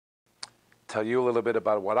tell you a little bit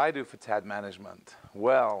about what I do for TAD management.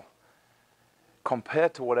 Well,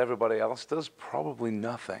 compared to what everybody else does, probably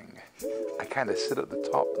nothing. I kind of sit at the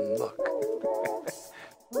top and look.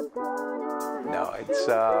 No,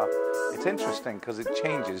 it's interesting because it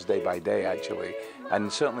changes day by day, actually.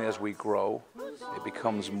 And certainly as we grow, it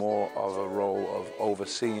becomes more of a role of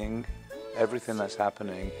overseeing everything that's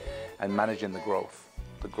happening and managing the growth.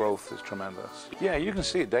 The growth is tremendous. Yeah, you can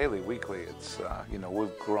see it daily, weekly. It's, you know,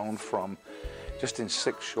 we've grown from just in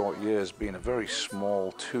 6 short years being a very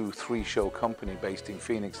small 2-3 show company based in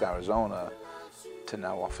Phoenix, Arizona, to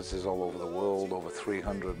now offices all over the world, over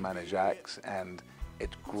 300 managed acts, and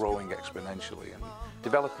it's growing exponentially and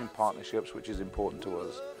developing partnerships, which is important to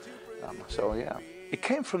us. So yeah, it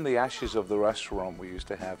came from the ashes of the restaurant we used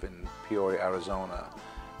to have in Peoria, Arizona.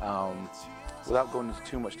 Without going into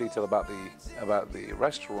too much detail about the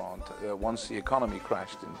restaurant, once the economy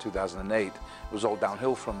crashed in 2008, it was all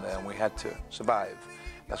downhill from there, and we had to survive.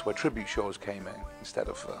 That's where tribute shows came in. Instead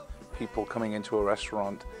of people coming into a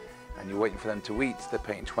restaurant and you're waiting for them to eat, they're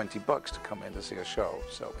paying $20 to come in to see a show,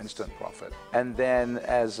 so instant profit. And then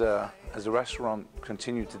as the restaurant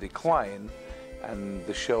continued to decline and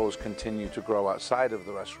the shows continued to grow outside of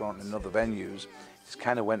the restaurant in other venues, it just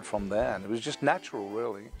kind of went from there, and it was just natural,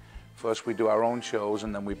 really. First we do our own shows,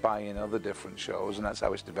 and then we buy in other different shows, and that's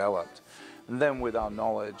how it's developed. And then with our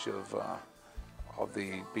knowledge of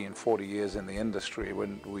being 40 years in the industry,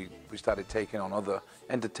 when we started taking on other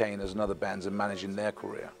entertainers and other bands and managing their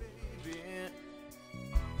career.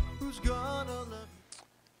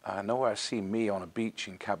 I know where I see me on a beach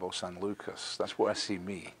in Cabo San Lucas. That's where I see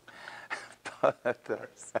me. But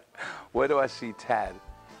where do I see TAD?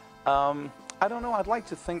 I don't know. I'd like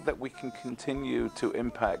to think that we can continue to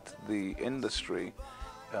impact the industry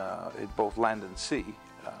in both land and sea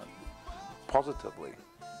positively,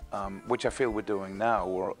 which I feel we're doing now.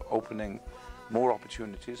 We're opening more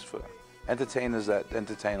opportunities for entertainers that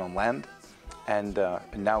entertain on land and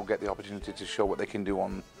now get the opportunity to show what they can do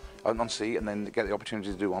on sea, and then get the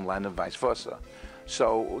opportunity to do on land and vice versa.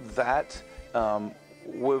 So that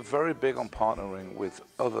we're very big on partnering with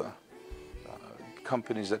other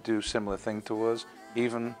companies that do similar things to us,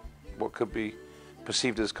 even what could be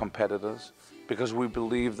perceived as competitors, because we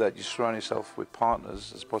believe that you surround yourself with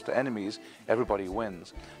partners as opposed to enemies, everybody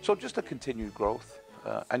wins. So just a continued growth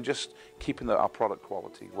and just keeping our product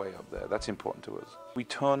quality way up there. That's important to us. We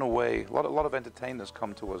turn away, a lot of entertainers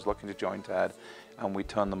come to us looking to join TAD, and we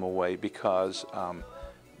turn them away because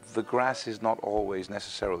the grass is not always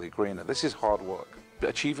necessarily greener. This is hard work.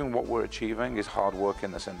 Achieving what we're achieving is hard work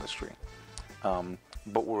in this industry.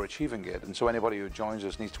 But we're achieving it, and so anybody who joins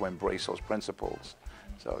us needs to embrace those principles.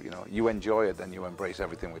 So, you know, you enjoy it, then you embrace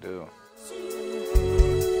everything we do.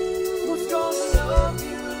 Who's gonna love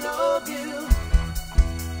you, love you?